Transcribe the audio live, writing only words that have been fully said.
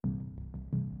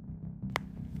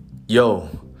Yo,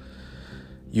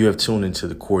 you have tuned into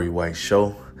the Kory White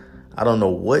Show. I don't know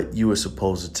what you were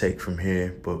supposed to take from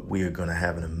here, but we are going to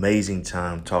have an amazing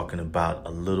time talking about a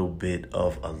little bit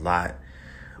of a lot,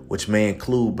 which may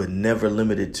include but never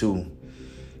limited to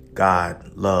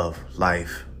God, love,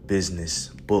 life, business,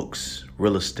 books,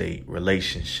 real estate,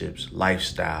 relationships,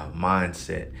 lifestyle,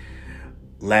 mindset.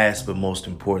 Last but most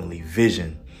importantly,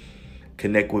 vision.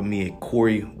 Connect with me at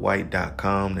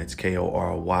KoryWhite.com. That's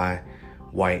Kory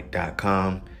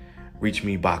white.com. Reach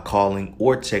me by calling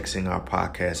or texting our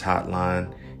podcast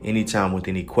hotline anytime with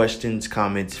any questions,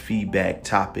 comments, feedback,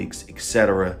 topics,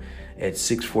 etc. at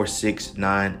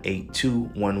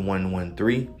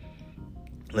 646-982-1113.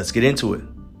 Let's get into it.